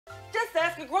Just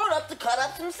ask a grown-up to cut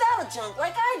up some salad chunk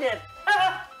like I did.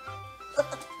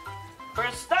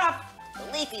 First stuff. The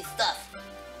leafy stuff.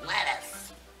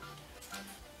 Lettuce.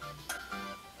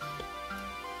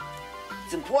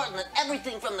 It's important that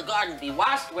everything from the garden be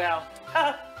washed well.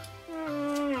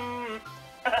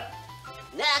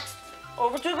 Next.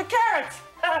 Over to the carrots.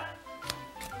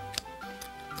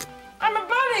 I'm a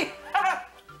bunny.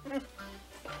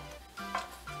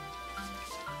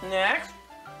 Next,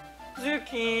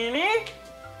 zucchini,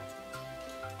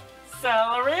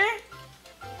 celery,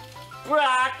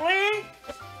 broccoli,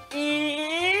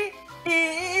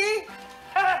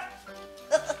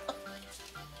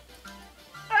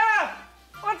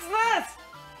 what's this?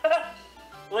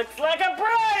 Looks like a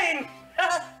brain.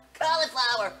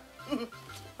 Cauliflower.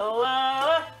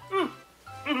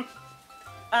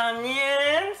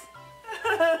 Onions.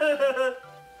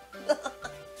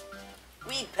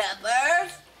 Sweet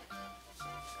peppers.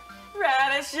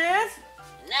 Radishes.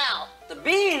 Now, The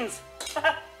beans.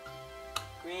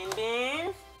 Green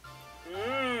beans.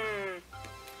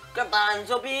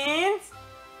 Garbanzo beans.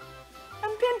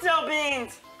 And pinto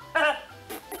beans.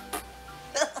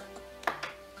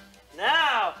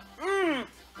 Now,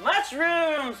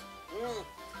 mushrooms.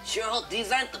 Sure hope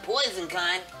these aren't the poison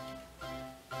kind.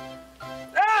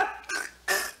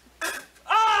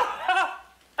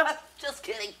 Just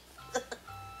kidding. Is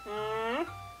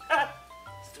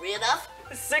 3 enough?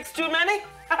 Is 6 too many?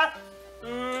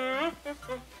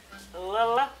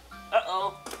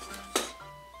 Uh-oh.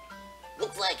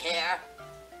 Looks like hair.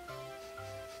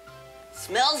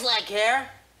 Smells like hair.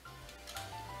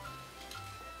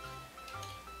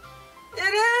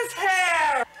 It is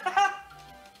hair!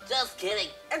 Just kidding.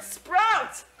 And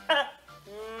sprouts!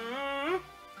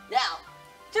 Now,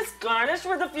 Just garnish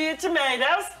with a few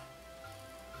tomatoes.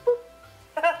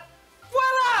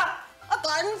 Voila! a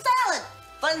garden salad.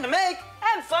 Fun to make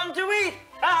and fun to eat.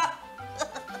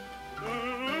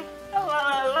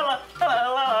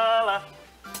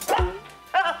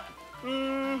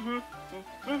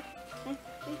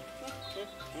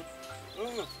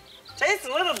 Tastes a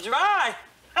little dry.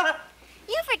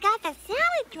 You forgot the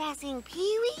salad dressing,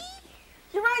 Pee-wee.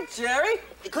 You're right, Jerry.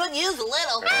 It could use a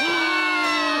little.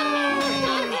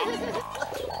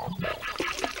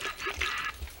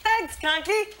 Thanks,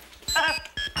 Conky.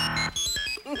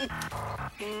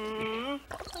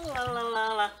 La la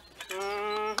la la.